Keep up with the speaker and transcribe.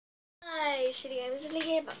guys, City Games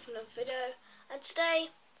here, back from another video, and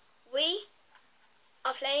today we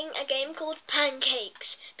are playing a game called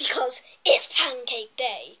Pancakes because it's Pancake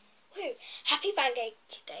Day. Woo! Happy Pancake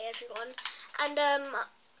Day, everyone! And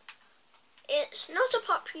it's not a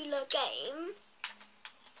popular game.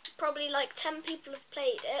 Probably like 10 people have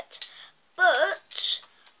played it, but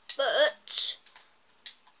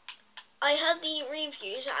I heard the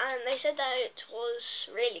reviews and they said that it was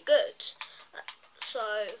really good.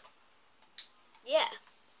 So yeah.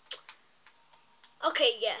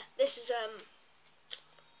 Okay, yeah, this is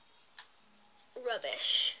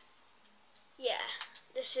rubbish. Yeah,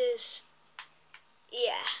 this is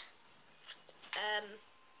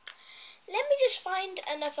let me just find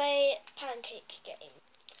another pancake game.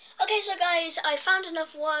 Okay, so guys, I found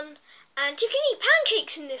another one, and you can eat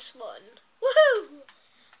pancakes in this one. Woohoo!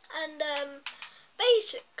 And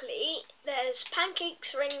basically, there's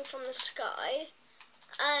pancakes raining from the sky,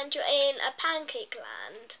 and you're in a pancake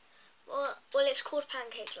land. Well, it's called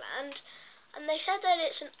Pancake Land, and they said that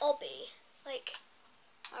it's an obby, like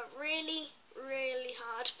a really, really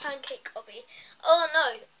hard pancake obby. Oh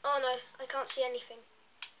no, I can't see anything.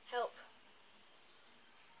 Help.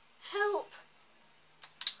 Help!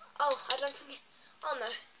 Oh, I don't think. Oh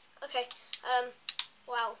no. Okay.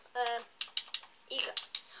 Wow. You go.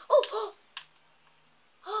 Oh.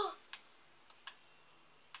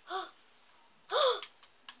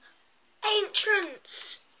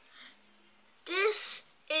 Entrance. This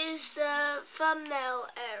is the thumbnail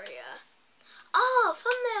area. Ah,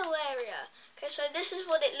 thumbnail area. Okay, so this is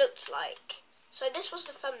what it looks like. So this was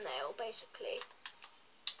the thumbnail, basically.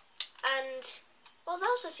 And, well,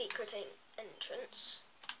 that was a secret entrance.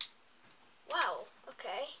 Wow,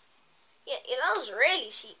 okay. Yeah, that was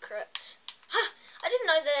really secret. Huh, I didn't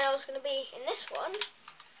know that I was going to be in this one.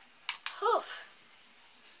 Oh.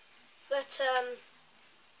 But,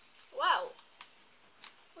 wow.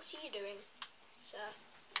 What are you doing, sir?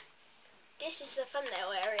 This is the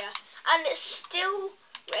thumbnail area. And it's still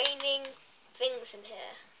raining things in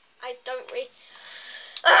here. I don't really...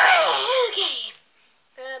 Okay.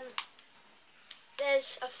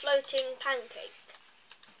 There's a floating pancake.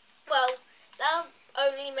 Well, that'll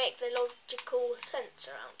only make the logical sense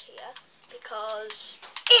around here, because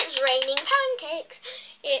it's raining pancakes.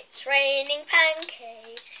 It's raining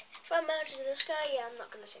pancakes from out of the sky. Yeah, I'm not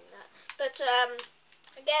going to sing that. But, I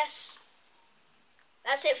guess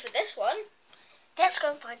that's it for this one. Let's go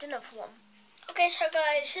and find another one. Okay, so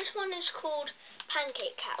guys, this one is called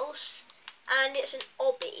Pancake House, and it's an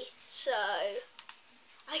obby. So,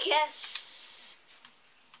 I guess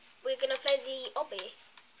we're going to play the obby.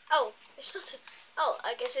 Oh, it's not a... Oh,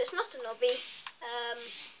 I guess it's not an obby.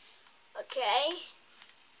 Okay.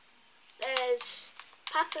 There's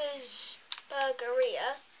Papa's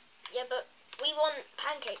Burgeria. Yeah, but we want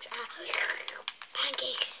pancakes. Ah,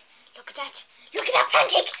 pancakes. Look at that. Look at that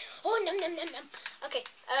pancake. Oh, num num num num. Okay.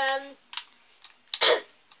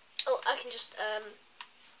 Oh, I can just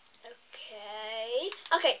Okay.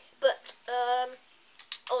 Okay, but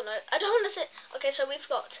oh no, I don't want to say. Okay, so we've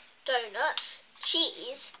got donuts,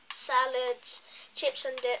 cheese, salads, chips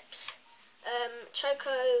and dips,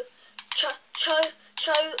 choco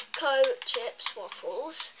chips,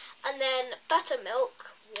 waffles, and then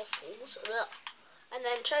buttermilk waffles, and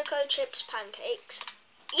then choco chips pancakes.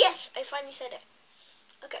 Yes, I finally said it.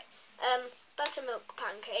 Okay, buttermilk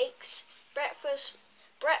pancakes, breakfast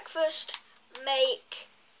make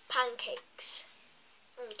pancakes.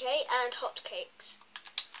 Okay, and hot cakes.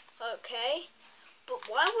 Okay, but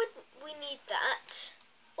why would we need that?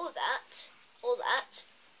 Or that? Or that?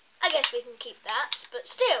 I guess we can keep that, but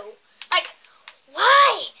still, like,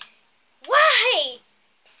 why? Why?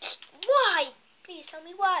 Why? Please tell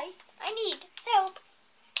me why. I need help.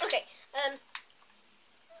 Okay,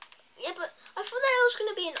 yeah, but I thought that was going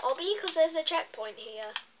to be an obby because there's a checkpoint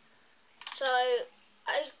here. So,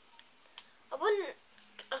 I wouldn't...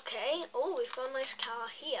 Okay, oh, we've got a nice car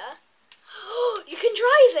here. Oh, you can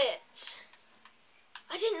drive it!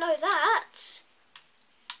 I didn't know that.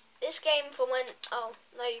 This game for when... Oh,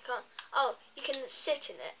 no, you can't. Oh, you can sit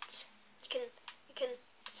in it. You can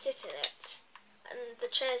sit in it. And the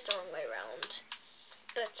chair's the wrong way round.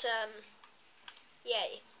 But,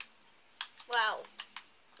 yay. Wow.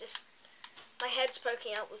 My head's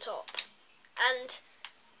poking out the top. And...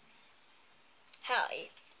 Hi.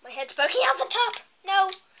 My head's poking out the top!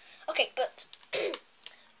 No! Okay, but...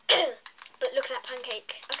 but look at that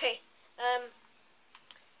pancake. Okay,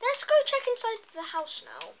 let's go check inside the house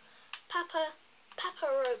now. Papa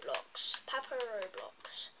Roblox.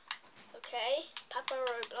 Okay, Papa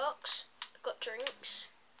Roblox. I've got drinks.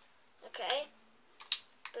 Okay.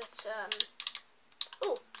 But,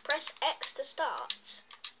 ooh, press press X to start.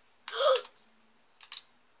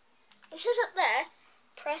 It says up there,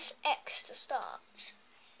 press X to start.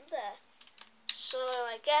 There. So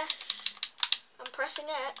I guess I'm pressing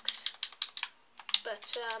X,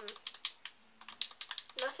 but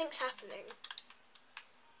nothing's happening.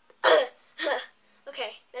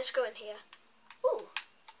 Okay, let's go in here. Ooh.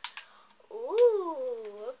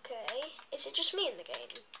 Ooh, okay. Is it just me in the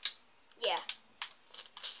game? Yeah.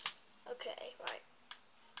 Okay, right.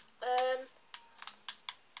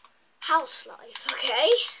 House life, okay.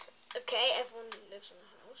 Okay, everyone lives in a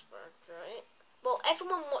house, right? Well,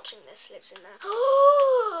 everyone watching this lives in there.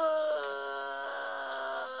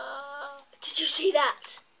 Did you see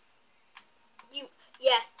that?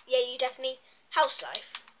 Yeah, you definitely, house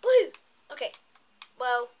life. Woo! Okay,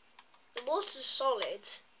 well, the water's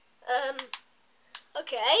solid.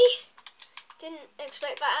 Okay. Didn't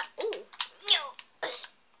expect that. Ooh.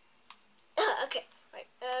 Okay, right.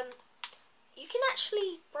 You can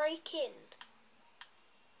actually break in.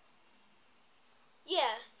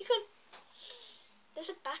 Yeah, you can. There's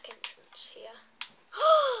a back entrance here.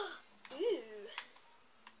 Ooh.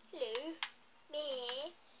 Hello.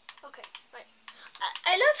 Me. Okay, right.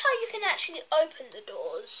 I love how you can actually open the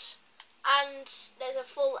doors, and there's a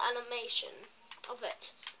full animation of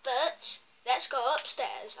it. But let's go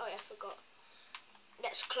upstairs. Oh yeah, I forgot.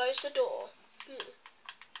 Let's close the door.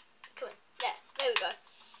 Come on. There we go.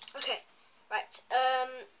 Okay, right.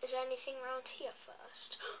 Is there anything around here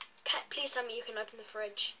first? Please tell me you can open the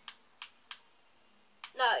fridge.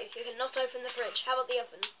 No, you cannot open the fridge. How about the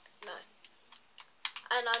oven? No.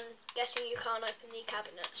 And I'm guessing you can't open the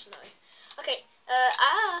cabinets. No. Okay.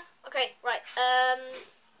 Okay. Right.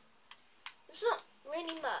 There's not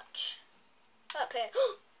really much up here.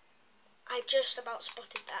 I just about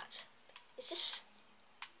spotted that. Is this?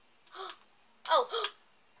 Oh.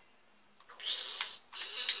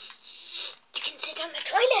 You can sit on the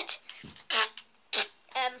toilet.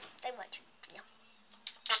 Don't watch. No.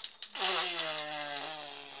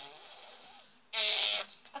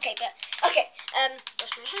 Okay,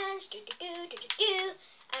 wash my hands,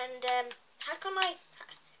 and how can I?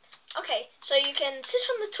 Okay, so you can sit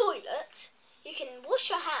on the toilet. You can wash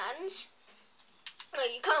your hands. No,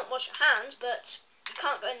 you can't wash your hands, but you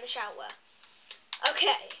can't go in the shower.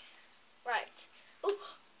 Okay, right. Oh,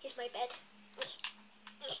 here's my bed.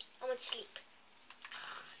 I want to sleep.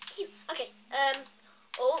 Okay,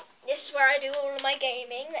 oh, this is where I do all of my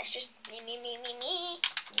gaming. Let's just me,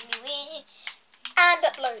 and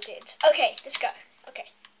uploaded. Okay, let's go.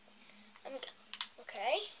 Okay.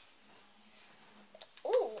 Okay.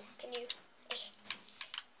 Ooh, can you?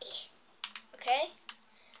 Okay.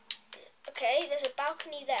 Okay, there's a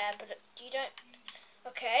balcony there, but you don't.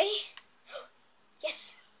 Okay.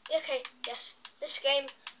 Yes. Okay. Yes. This game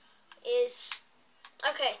is.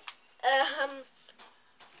 Okay.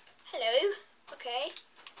 Hello. Okay.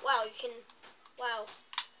 Wow, you can. Wow.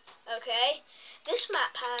 Okay. This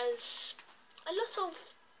map has a lot of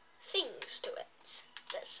things to it,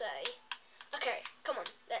 let's say. Okay, come on,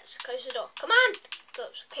 let's close the door. Come on!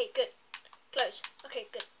 Close. Okay, good. Close. Okay,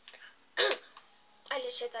 good. I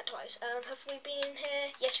just said that twice. Have we been in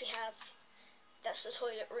here? Yes, we have. That's the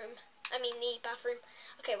toilet room. I mean, the bathroom.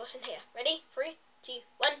 Okay, what's in here? Ready? 3, 2,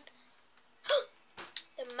 1.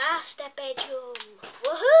 The master bedroom.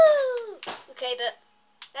 Woohoo! Okay, but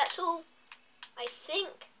that's all I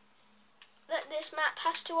think that this map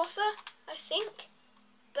has to offer. I think.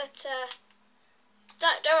 But,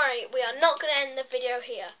 don't worry, we are not going to end the video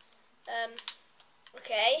here.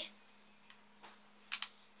 Okay.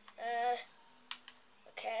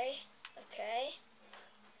 Okay.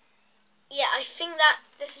 Yeah, I think that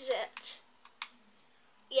this is it.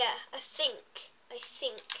 Yeah, I think.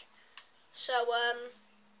 So,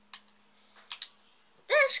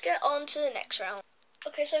 let's get on to the next round.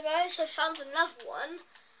 Okay, so guys, I found another one,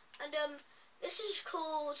 and, this is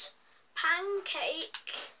called Pancake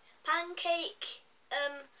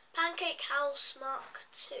House Mark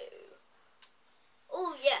 2.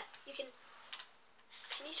 Oh yeah, you can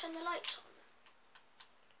you turn the lights on?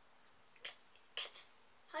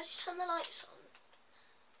 How do you turn the lights on?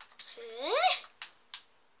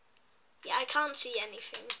 Yeah, I can't see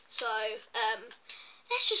anything, so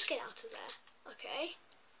let's just get out of there, okay?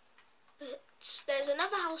 But there's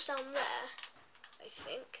another house down there, I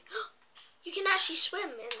think. You can actually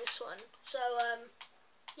swim in this one, so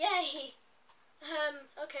yay.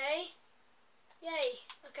 Okay. Yay.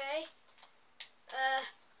 Okay.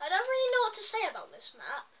 I don't really know what to say about this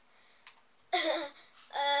map.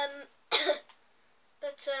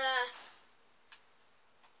 But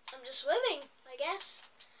I'm just swimming, I guess.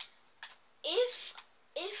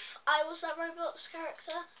 If I was that Roblox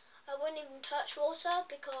character, I wouldn't even touch water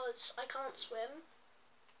because I can't swim.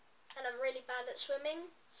 And I'm really bad at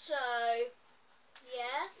swimming. So,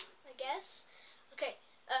 yeah, I guess. Okay,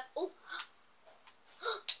 oh.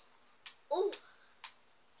 Oh.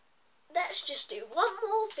 Let's just do one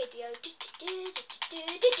more video.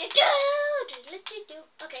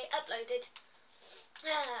 Okay, uploaded.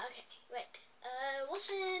 Okay, wait. What's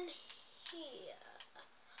in here?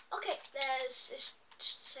 Okay, it's just the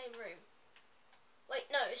same room. Wait,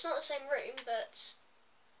 no, it's not the same room, but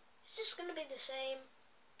is this gonna be the same?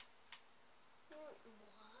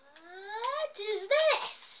 What is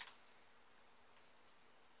this?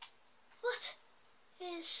 What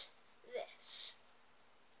is this?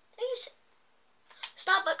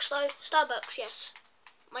 Starbucks though. Starbucks, yes.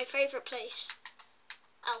 My favourite place.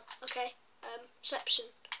 Ow, okay. Reception.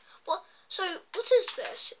 What? So, what is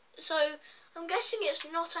this? So, I'm guessing it's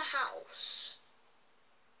not a house.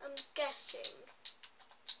 I'm guessing.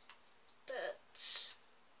 But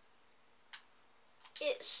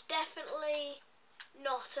it's definitely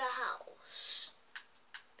not a house.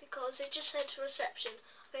 Because it just said reception.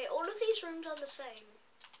 Okay, all of these rooms are the same.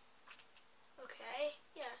 Okay,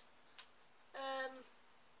 yeah.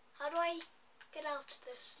 How do I get out of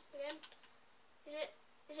this again? Is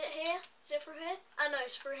it here? Is it through here? Oh no,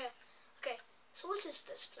 it's through here. Okay, so what is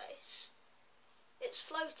this place? It's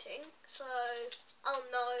floating, so oh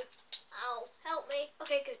no. Ow, help me.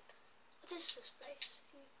 Okay, good. What is this place?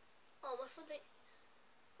 Oh my god,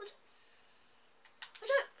 what? I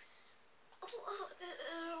don't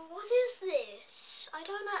what is this? I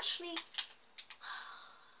don't actually.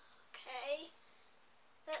 Okay.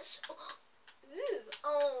 Let's ooh,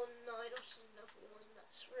 oh no, not another one.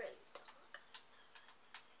 That's really dark.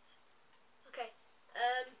 Okay,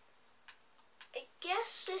 I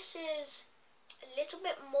guess this is a little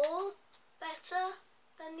bit more better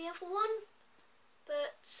than the other one,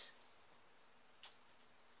 but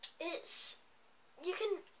it's, you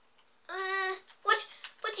can, what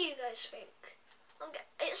do you guys think?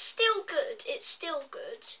 It's still good,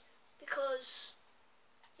 because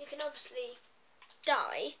you can obviously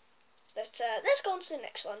die. But let's go on to the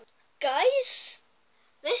next one. Guys,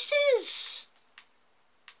 this is,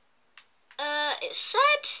 it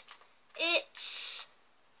said it's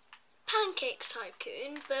Pancake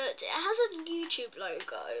Tycoon, but it has a YouTube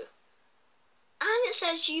logo. And it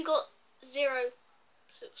says you got 0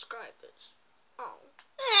 subscribers. Oh.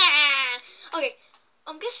 Ah! Okay,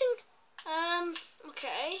 I'm guessing,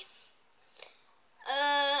 okay.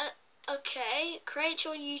 Okay, create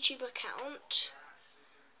your YouTube account.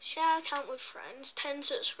 Share account with friends, 10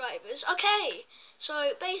 subscribers. Okay,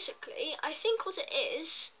 so basically, I think what it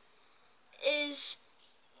is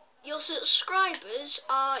your subscribers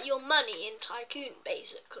are your money in Tycoon,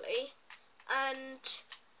 basically. And,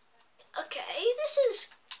 okay, this is,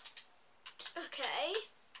 okay,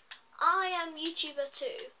 I am YouTuber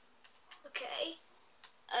too. Okay,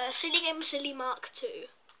 Silly Gamer Silly Mark 2.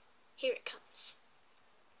 Here it comes.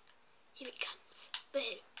 Here it comes.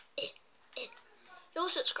 Boom. In. Your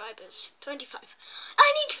subscribers, 25.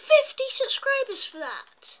 I need 50 subscribers for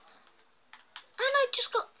that. And I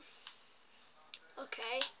just got,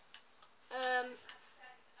 okay.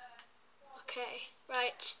 Okay,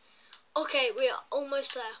 right. Okay, we are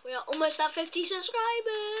almost there. We are almost at 50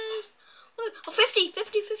 subscribers. Oh, 50.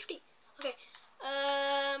 Okay.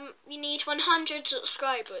 We need 100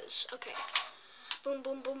 subscribers. Okay. Boom,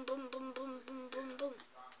 boom, boom, boom, boom, boom, boom, boom, boom.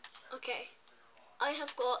 Okay. I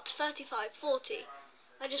have got 35, 40.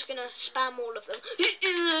 I'm just gonna spam all of them.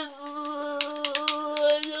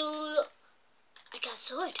 I got a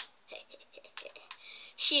sword.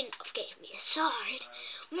 Shouldn't have gave me a sword.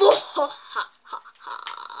 I've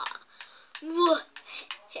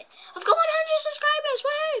got 100 subscribers.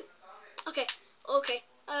 Woo! Okay.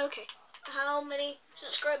 How many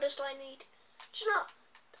subscribers do I need? Just not.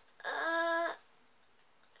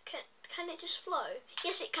 Can it just flow?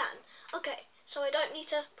 Yes, it can. Okay, so I don't need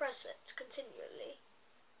to press it continually.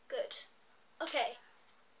 Good. Okay,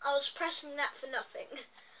 I was pressing that for nothing.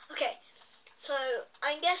 Okay, so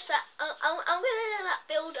I guess that I'm gonna let that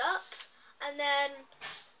build up, and then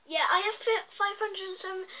yeah, I have 665.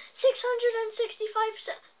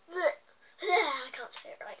 I can't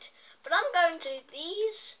say it right, but I'm going to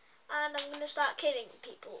these, and I'm gonna start killing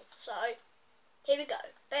people. So here we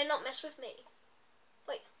go. Better not mess with me.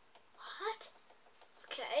 Wait, what?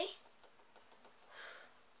 Okay.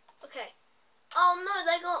 Okay. Oh no,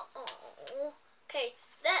 they got. Oh. Okay.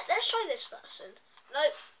 Let's try this person.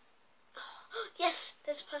 Nope. Oh, yes,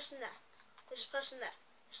 there's a person there. There's a person there.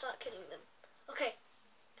 Start killing them. Okay.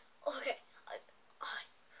 Okay.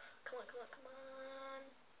 Come on.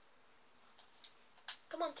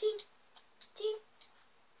 Come on, team. Team.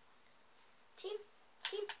 Team.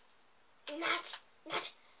 Team. Nat.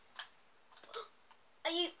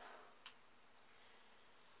 Are you...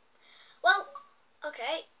 Well,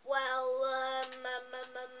 okay. Well,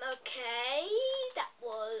 okay. That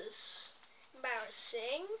was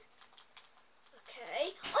embarrassing.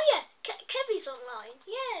 Okay. Oh yeah, Kevy's online.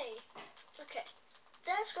 Yay. Okay.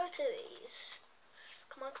 Let's go to these.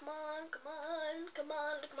 Come on. Look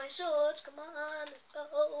at my swords. Come on. Let's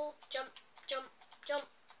go. Jump.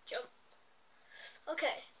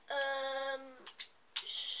 Okay.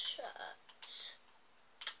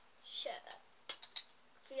 Shirt.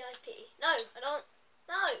 VIP. No, I don't.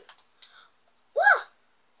 No. What?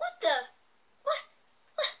 What the? What?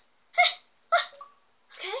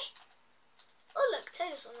 Okay. Oh look,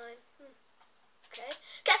 Taylor's online. Okay.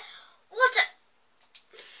 What?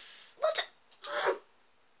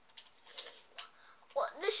 What?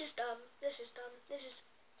 This is dumb.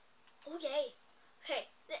 Oh yay. Okay.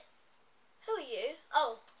 Who are you?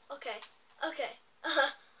 Oh. Okay.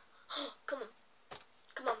 Oh, come on.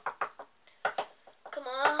 Come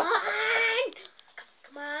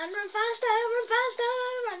on, run faster.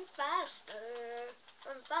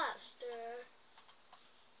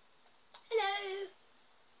 Hello.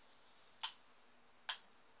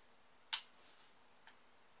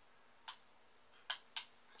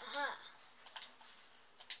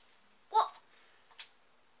 What?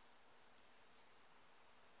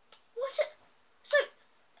 What's it? So,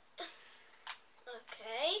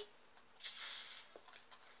 okay.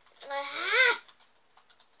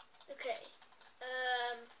 Okay.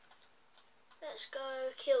 Let's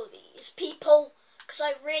go kill these people, because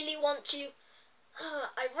I really want to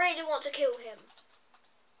kill him.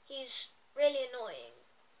 He's really annoying.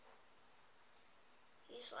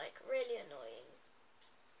 He's like really annoying.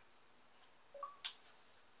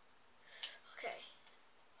 Okay.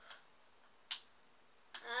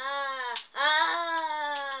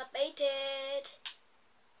 Baited.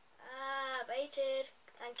 Baited.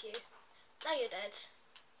 Thank you. Now you're dead.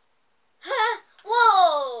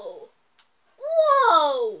 Whoa!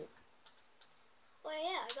 Oh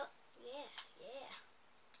yeah, I got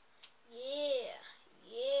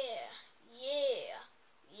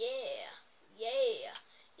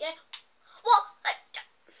yeah. What? I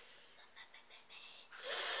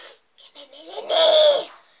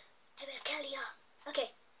will kill you. Okay.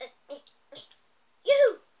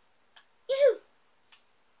 You.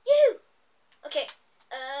 Okay.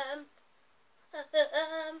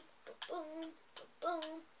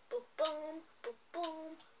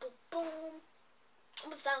 Boom.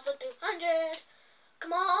 1,200.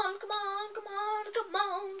 Come on.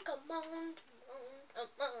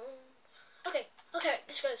 Okay.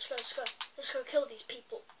 Let's go kill these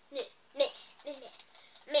people.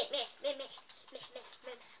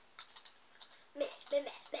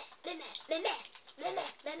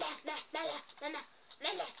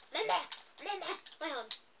 Hang on.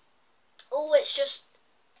 Oh, it's just...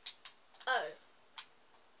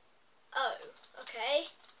 Oh, okay.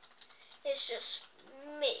 It's just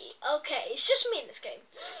me. Okay, it's just me in this game.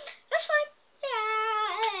 That's fine. Yeah.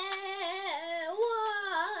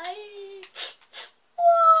 Why?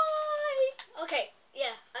 Okay,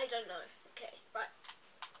 yeah, I don't know. Okay, right.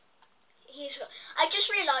 I just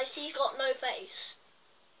realised he's got no face.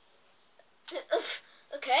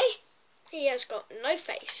 Okay. He has got no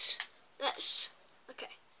face. That's... Okay.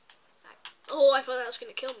 Oh, I thought that was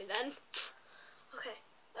going to kill me then. Okay.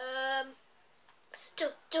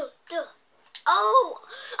 Oh!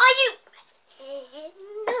 Are you...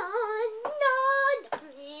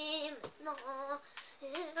 No.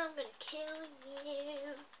 I'm going to kill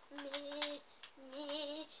you. Me.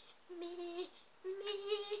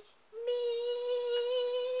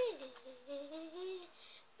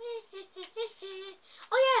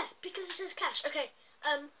 Oh yeah, because it says cash. Okay.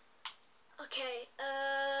 Okay.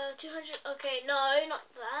 200. Okay. No, not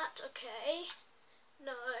that. Okay.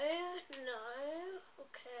 No.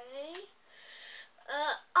 Okay.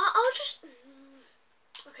 I'll just.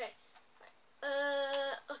 Okay.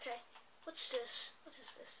 Okay. What's this? What is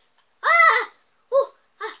this? Ah! Oh!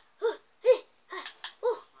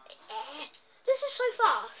 This is so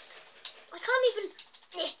fast. I can't even.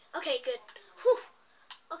 Okay, good. Whew.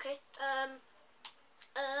 Okay.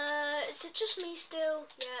 Is it just me still?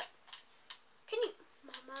 Yeah. Can you?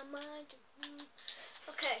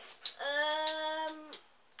 Okay.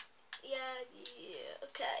 Yeah.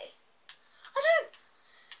 Okay. I don't.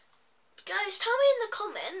 Guys, tell me in the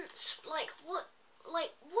comments,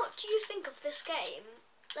 what do you think of this game?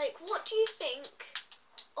 Like, what do you think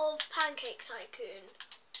of Pancake Tycoon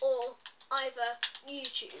or either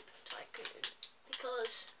YouTube Tycoon?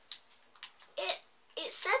 because it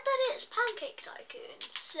said that it's Pancake Tycoon,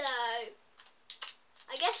 so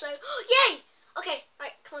I guess so. Yay! Okay,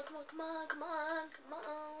 right, come on.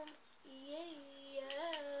 Yeah.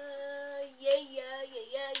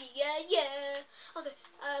 Okay,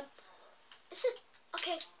 is it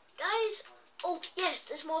okay, guys? Oh yes,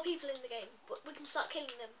 there's more people in the game, but we can start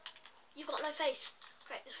killing them. You've got no face.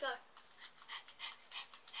 Okay, let's go.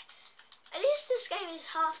 At least this game is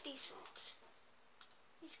half decent.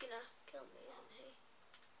 He's gonna kill me, isn't he?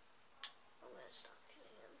 I'm gonna start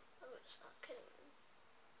killing him.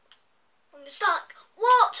 I'm gonna start.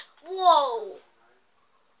 What? Whoa!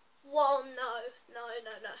 Whoa! No.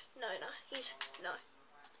 He's no.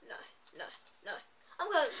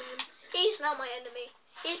 I'm going for him. He's now my enemy.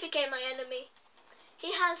 He became my enemy.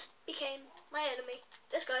 He has became my enemy.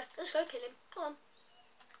 Let's go kill him. Come on.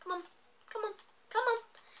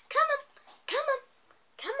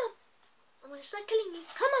 I'm gonna start killing you.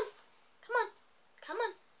 Come on.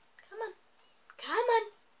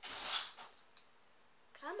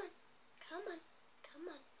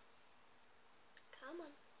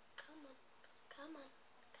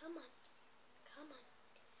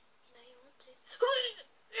 You know you want to.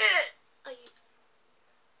 Are you?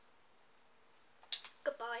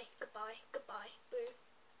 Goodbye. Boo.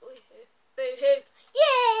 Boo-hoo.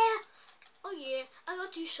 Yeah! Oh yeah, I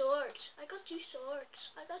got two swords.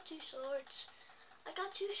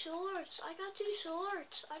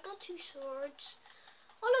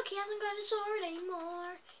 Oh look, he hasn't got a sword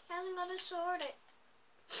anymore.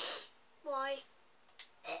 Why?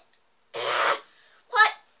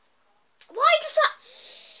 What? Why does that?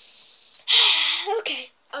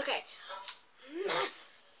 Okay.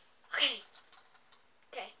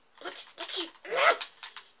 Let's see.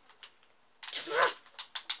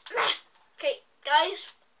 Okay, guys.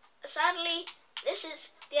 Sadly, this is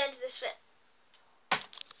the end of this bit.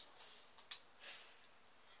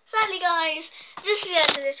 Sadly, guys, this is the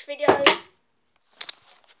end of this video.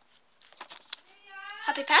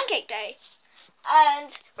 Happy Pancake Day.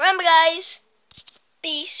 And remember, guys,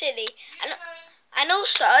 be silly. And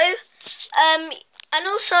also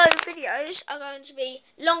videos are going to be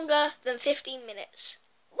longer than 15 minutes.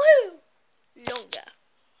 Woo! Longer.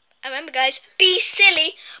 And remember, guys, be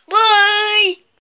silly. Bye!